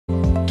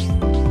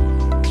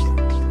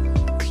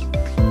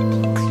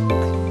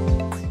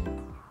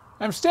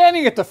I'm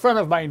standing at the front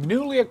of my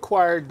newly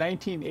acquired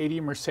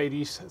 1980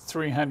 Mercedes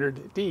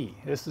 300D.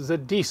 This is a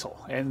diesel,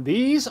 and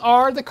these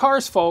are the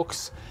cars,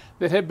 folks,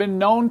 that have been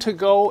known to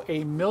go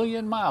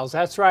 1,000,000 miles.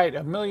 That's right,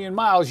 1,000,000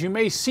 miles. You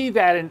may see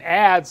that in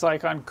ads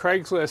like on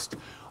Craigslist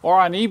or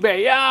on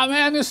eBay. Yeah,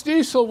 man, this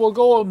diesel will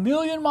go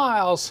 1,000,000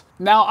 miles.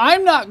 Now,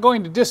 I'm not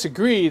going to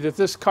disagree that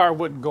this car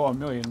wouldn't go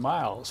 1,000,000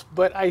 miles,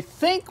 but I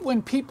think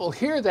when people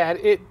hear that,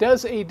 it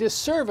does a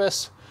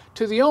disservice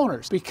to the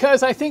owners,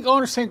 because I think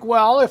owners think,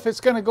 well, if it's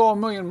going to go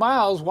 1,000,000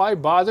 miles, why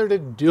bother to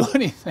do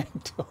anything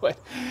to it?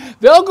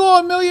 They'll go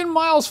 1,000,000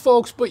 miles,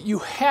 folks, but you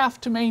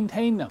have to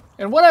maintain them.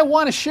 And what I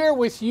want to share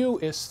with you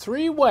is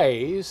 3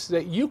 ways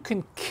that you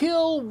can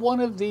kill one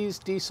of these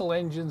diesel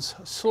engines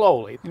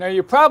slowly. You know,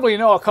 you probably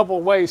know a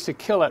couple ways to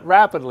kill it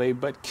rapidly,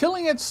 but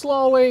killing it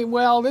slowly,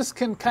 well, this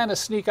can kind of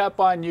sneak up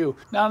on you.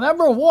 Now,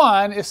 number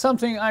 1 is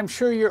something I'm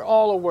sure you're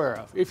all aware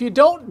of. If you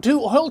don't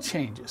do oil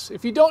changes,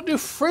 if you don't do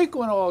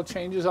frequent oil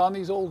changes on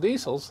these old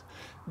diesels,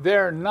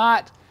 they're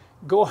not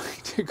going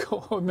to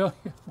go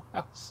 1,000,000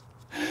 miles.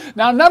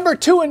 Now, number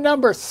 2 and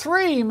number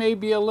 3 may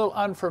be a little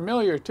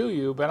unfamiliar to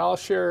you, but I'll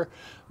share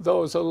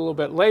those a little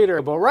bit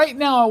later. But right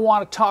now, I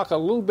want to talk a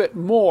little bit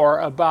more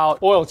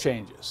about oil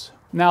changes.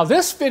 Now,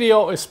 this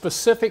video is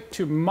specific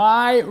to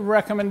my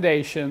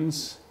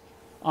recommendations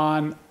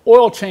on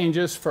oil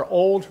changes for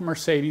old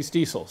Mercedes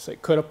diesels.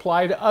 It could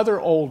apply to other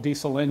old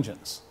diesel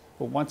engines.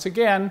 But once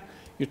again,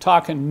 you're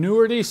talking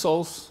newer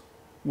diesels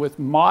with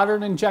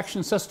modern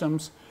injection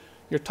systems.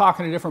 You're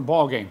talking a different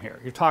ballgame here.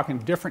 You're talking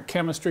different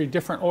chemistry,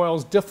 different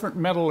oils, different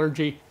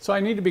metallurgy. So I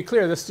need to be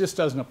clear, this just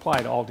doesn't apply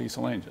to all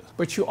diesel engines.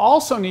 But you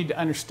also need to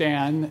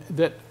understand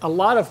that a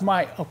lot of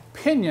my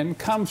opinion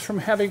comes from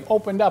having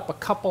opened up a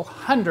couple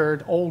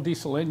hundred old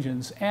diesel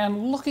engines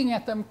and looking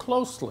at them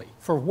closely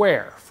for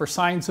wear, for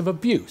signs of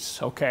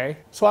abuse, okay?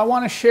 So I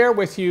want to share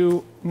with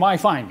you my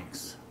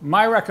findings,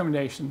 my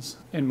recommendations,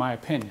 in my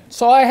opinion.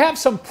 So I have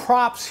some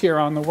props here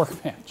on the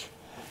workbench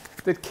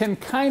that can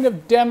kind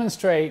of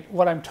demonstrate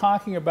what I'm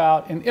talking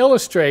about and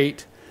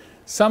illustrate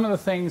some of the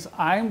things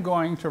I'm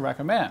going to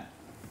recommend.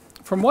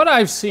 From what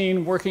I've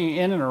seen working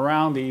in and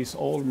around these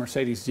old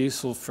Mercedes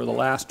diesels for the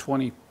last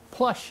 20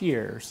 plus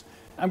years,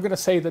 I'm going to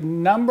say the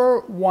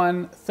number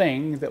 1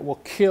 thing that will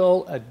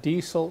kill a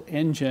diesel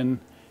engine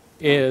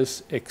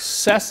is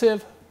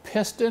excessive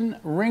piston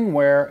ring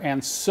wear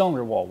and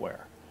cylinder wall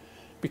wear.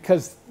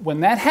 Because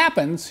when that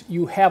happens,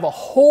 you have a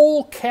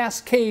whole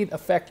cascade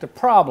effect of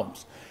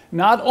problems.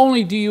 Not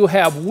only do you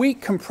have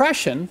weak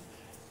compression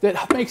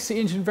that makes the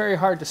engine very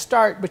hard to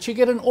start, but you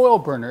get an oil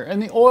burner,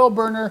 and the oil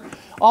burner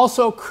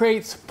also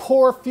creates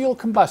poor fuel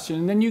combustion,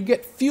 and then you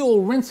get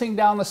fuel rinsing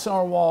down the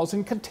cylinder walls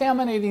and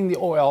contaminating the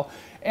oil,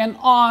 and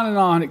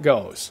on it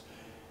goes.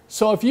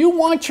 So if you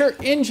want your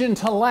engine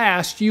to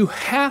last, you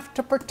have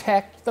to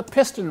protect the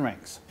piston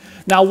rings.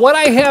 Now, what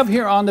I have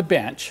here on the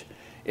bench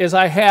is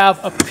I have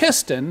a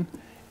piston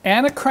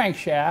and a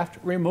crankshaft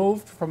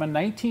removed from a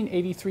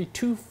 1983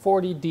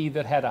 240D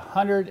that had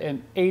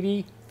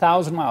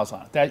 180,000 miles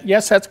on it.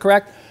 Yes, that's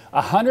correct.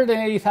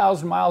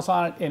 180,000 miles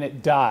on it, and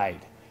it died.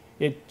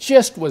 It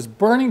just was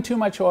burning too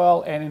much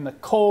oil, and in the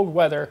cold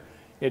weather,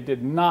 it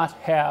did not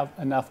have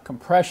enough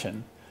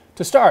compression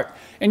to start.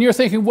 And you're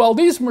thinking, well,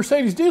 these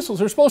Mercedes diesels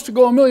are supposed to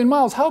go 1,000,000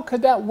 miles. How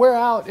could that wear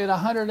out at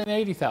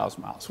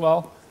 180,000 miles?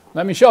 Well,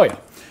 let me show you.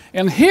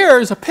 And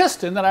here's a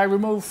piston that I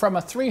removed from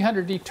a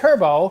 300D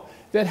turbo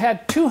that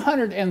had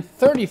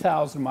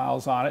 230,000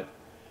 miles on it.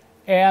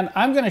 And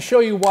I'm going to show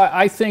you why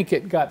I think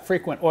it got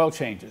frequent oil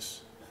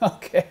changes.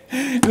 Okay,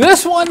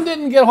 this one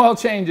didn't get oil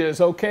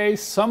changes, okay?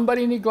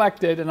 Somebody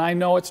neglected, and I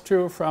know it's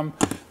true from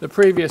the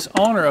previous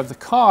owner of the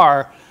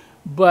car,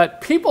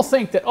 but people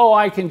think that, oh,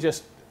 I can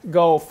just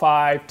go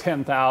 5,000,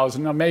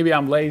 10,000, or maybe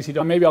I'm lazy,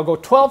 maybe I'll go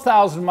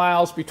 12,000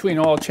 miles between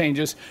oil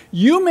changes.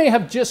 You may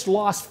have just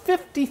lost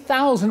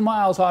 50,000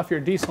 miles off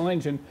your diesel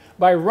engine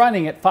by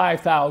running at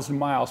 5,000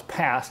 miles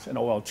past an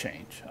oil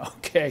change,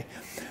 okay?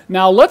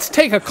 Now let's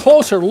take a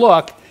closer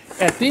look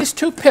at these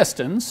 2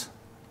 pistons,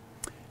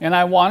 and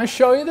I want to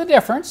show you the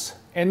difference,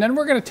 and then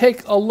we're going to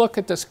take a look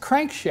at this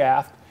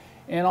crankshaft,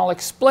 and I'll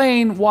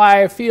explain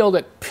why I feel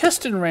that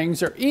piston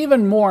rings are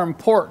even more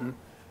important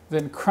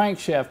than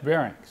crankshaft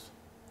bearings.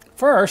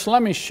 First,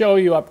 let me show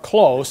you up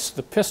close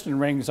the piston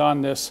rings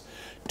on this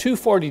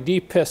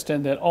 240D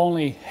piston that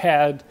only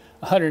had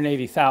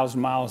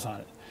 180,000 miles on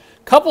it.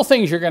 Couple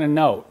things you're going to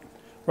note.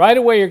 Right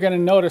away, you're going to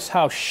notice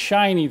how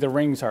shiny the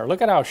rings are.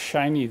 Look at how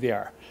shiny they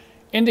are,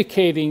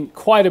 indicating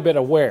quite a bit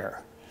of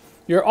wear.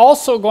 You're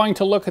also going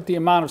to look at the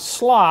amount of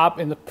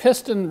slop in the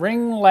piston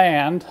ring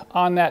land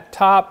on that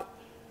top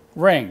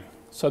ring.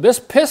 So this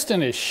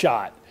piston is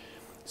shot.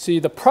 See,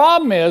 the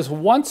problem is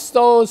once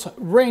those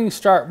rings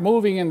start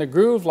moving in the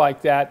groove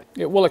like that,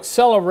 it will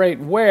accelerate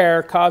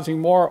wear,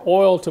 causing more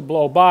oil to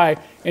blow by.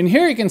 And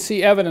here you can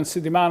see evidence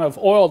of the amount of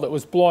oil that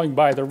was blowing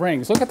by the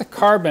rings. Look at the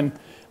carbon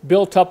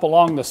built up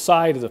along the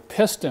side of the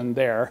piston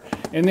there.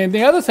 And then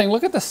the other thing,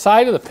 look at the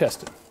side of the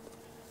piston.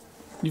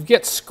 You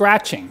get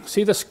scratching.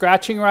 See the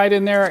scratching right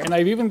in there? And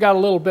I've even got a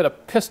little bit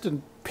of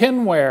piston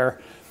pin wear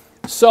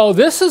So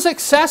this is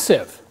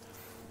excessive,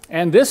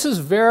 and this is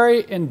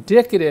very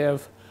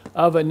indicative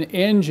of an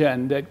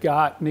engine that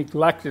got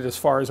neglected as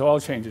far as oil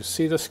changes.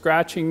 See the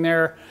scratching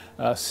there?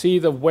 See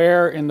the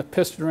wear in the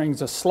piston rings,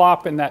 the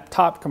slop in that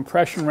top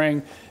compression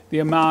ring, the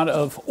amount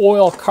of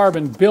oil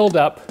carbon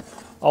buildup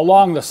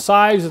along the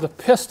sides of the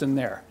piston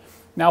there.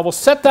 Now we'll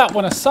set that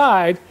one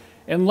aside,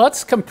 and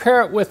let's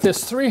compare it with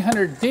this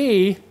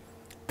 300D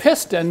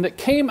piston that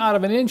came out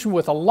of an engine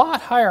with a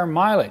lot higher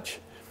mileage.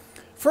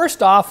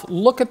 First off,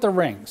 look at the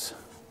rings.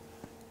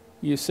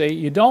 You see,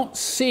 you don't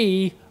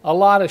see a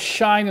lot of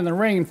shine in the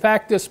ring. In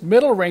fact, this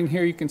middle ring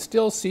here, you can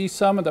still see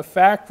some of the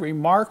factory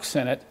marks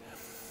in it.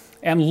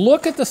 And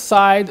look at the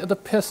side of the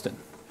piston.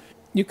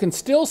 You can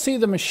still see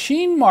the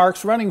machine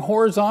marks running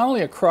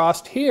horizontally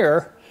across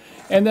here.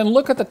 And then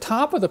look at the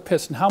top of the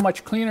piston, how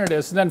much cleaner it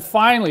is. And then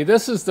finally,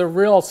 this is the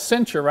real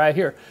cincher right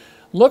here.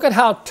 Look at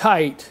how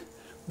tight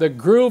the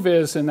groove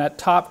is in that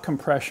top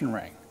compression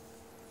ring.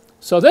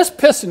 So this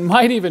piston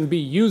might even be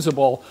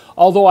usable,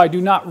 although I do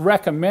not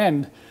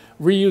recommend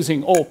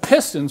reusing old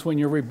pistons when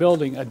you're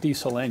rebuilding a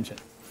diesel engine.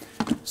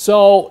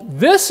 So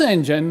this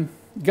engine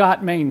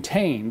got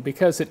maintained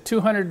because at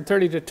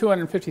 230 to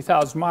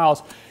 250,000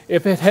 miles,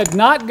 if it had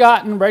not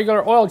gotten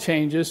regular oil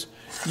changes,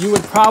 you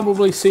would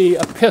probably see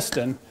a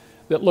piston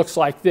that looks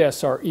like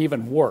this or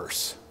even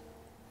worse.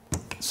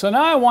 So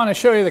now I want to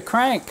show you the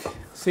crank.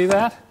 See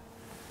that?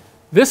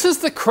 This is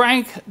the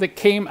crank that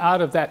came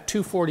out of that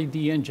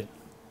 240D engine.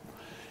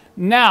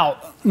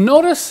 Now,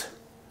 notice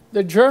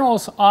the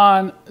journals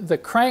on the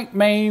crank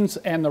mains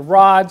and the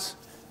rods.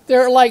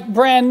 They're like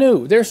brand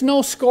new. There's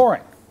no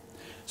scoring.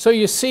 So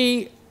you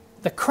see,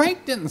 the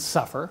crank didn't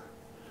suffer.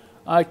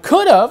 It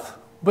could have,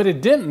 but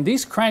it didn't.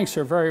 These cranks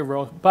are very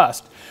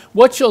robust.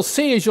 What you'll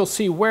see is you'll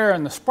see wear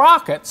in the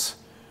sprockets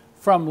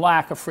from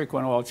lack of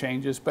frequent oil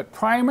changes, but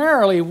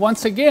primarily,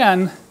 once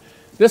again,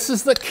 this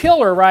is the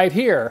killer right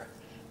here,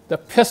 the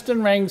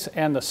piston rings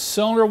and the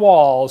cylinder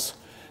walls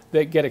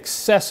that get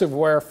excessive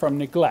wear from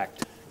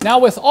neglect. Now,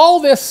 with all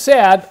this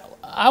said,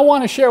 I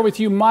want to share with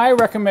you my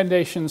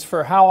recommendations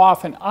for how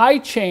often I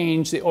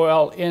change the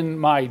oil in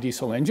my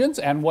diesel engines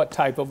and what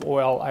type of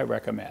oil I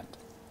recommend.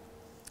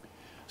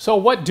 So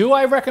what do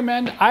I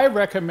recommend? I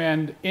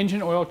recommend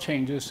engine oil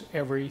changes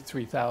every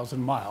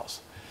 3,000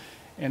 miles.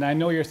 And I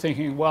know you're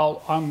thinking,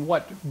 well, on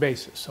what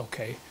basis?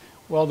 Okay.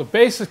 Well, the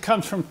basis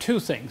comes from two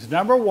things.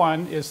 Number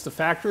one is the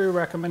factory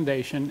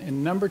recommendation,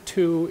 and number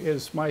two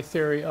is my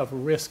theory of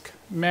risk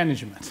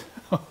management.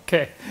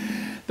 Okay.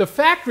 The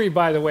factory,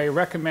 by the way,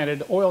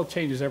 recommended oil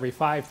changes every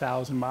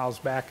 5,000 miles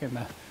back in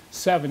the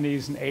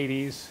 70s and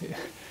 80s.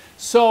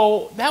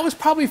 So that was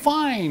probably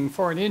fine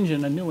for an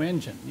engine, a new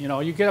engine. You know,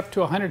 you get up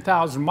to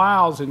 100,000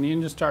 miles and the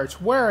engine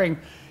starts wearing,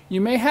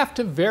 you may have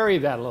to vary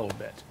that a little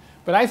bit.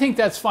 But I think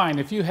that's fine.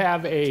 If you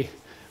have a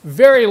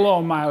very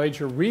low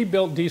mileage or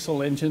rebuilt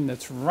diesel engine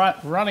that's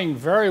running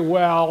very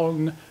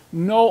well,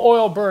 no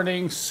oil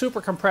burning,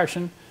 super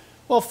compression,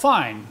 well,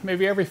 fine.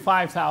 Maybe every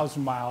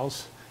 5,000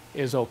 miles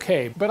is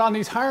okay. But on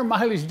these higher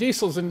mileage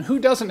diesels, and who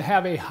doesn't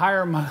have a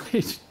higher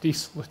mileage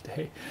diesel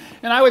today?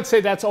 And I would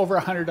say that's over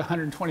 100 to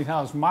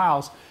 120,000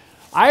 miles.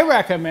 I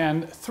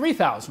recommend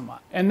 3,000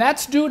 miles. And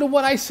that's due to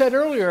what I said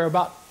earlier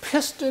about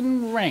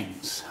piston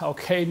rings.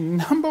 Okay,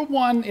 number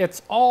one,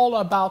 it's all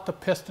about the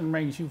piston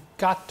rings. You've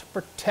got to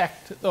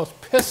protect those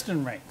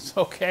piston rings,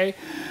 okay?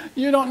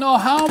 You don't know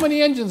how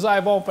many engines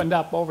I've opened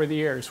up over the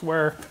years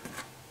where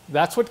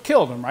that's what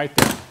killed them right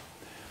there.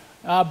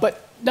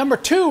 But number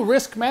two,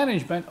 risk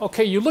management.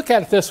 Okay, you look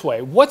at it this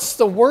way. What's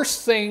the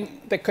worst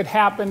thing that could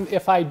happen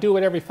if I do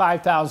it every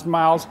 5,000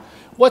 miles?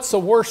 What's the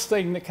worst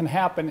thing that can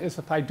happen is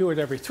if I do it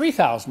every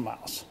 3,000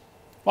 miles?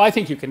 Well, I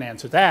think you can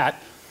answer that.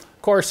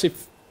 Of course,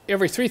 if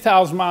every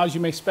 3,000 miles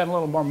you may spend a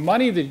little more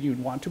money than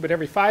you'd want to, but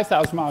every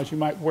 5,000 miles you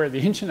might wear the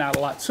engine out a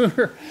lot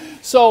sooner.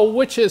 So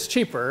which is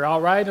cheaper,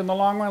 all right, in the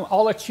long run?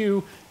 I'll let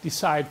you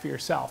decide for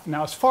yourself.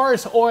 Now, as far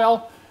as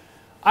oil,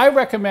 I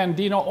recommend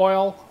Dino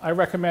oil. I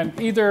recommend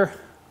either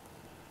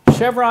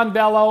Chevron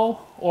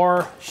Bello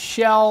or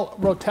Shell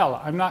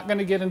Rotella. I'm not going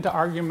to get into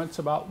arguments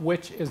about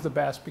which is the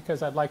best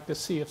because I'd like to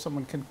see if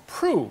someone can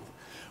prove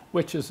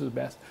which is the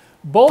best.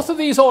 Both of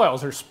these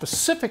oils are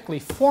specifically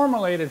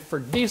formulated for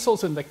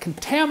diesels and the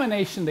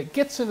contamination that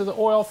gets into the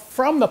oil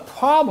from the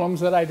problems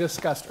that I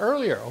discussed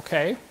earlier,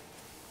 okay?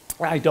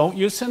 I don't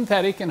use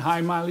synthetic in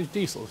high mileage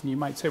diesels. And you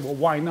might say, well,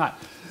 why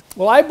not?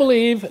 Well, I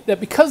believe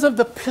that because of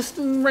the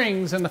piston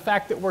rings and the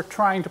fact that we're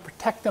trying to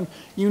protect them,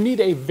 you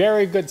need a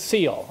very good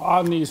seal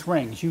on these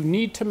rings. You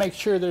need to make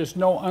sure there's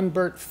no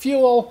unburnt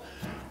fuel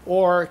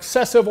or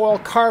excessive oil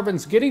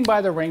carbons getting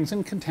by the rings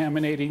and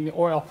contaminating the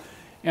oil.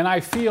 And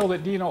I feel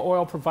that Dino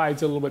oil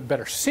provides a little bit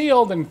better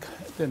seal than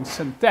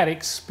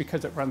synthetics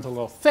because it runs a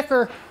little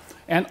thicker.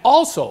 And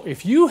also,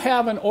 if you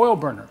have an oil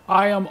burner,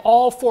 I am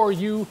all for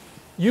you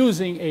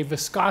using a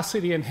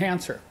viscosity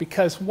enhancer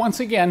because, once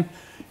again,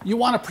 you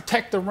want to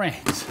protect the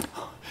rings.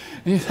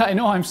 I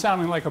know I'm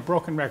sounding like a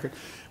broken record,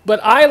 But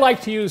I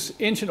like to use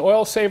Engine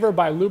Oil Saver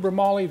by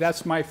Lubrimoly.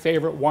 That's my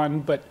favorite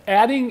one. But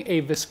adding a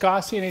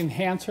viscosity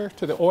enhancer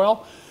to the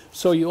oil,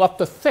 so you up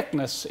the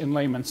thickness in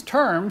layman's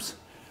terms,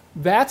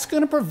 that's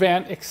going to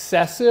prevent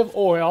excessive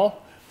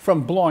oil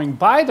from blowing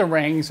by the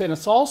rings, and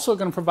it's also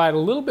going to provide a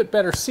little bit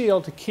better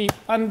seal to keep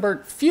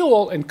unburnt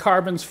fuel and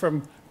carbons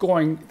from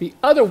going the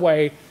other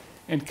way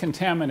and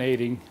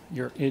contaminating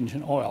your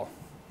engine oil.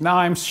 Now,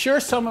 I'm sure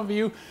some of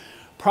you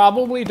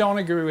probably don't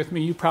agree with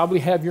me. You probably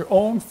have your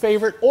own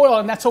favorite oil,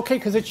 and that's okay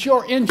because it's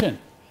your engine.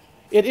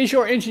 It is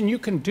your engine. You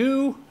can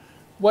do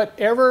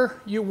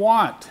whatever you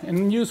want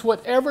and use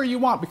whatever you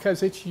want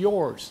because it's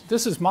yours.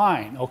 This is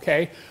mine,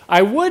 okay?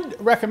 I would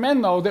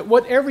recommend, though, that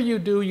whatever you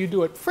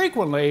do it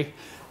frequently,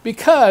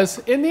 because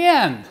in the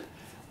end,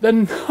 the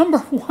number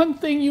one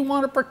thing you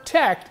want to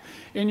protect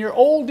in your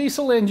old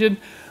diesel engine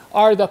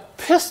are the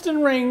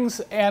piston rings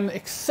and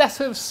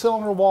excessive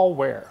cylinder wall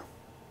wear.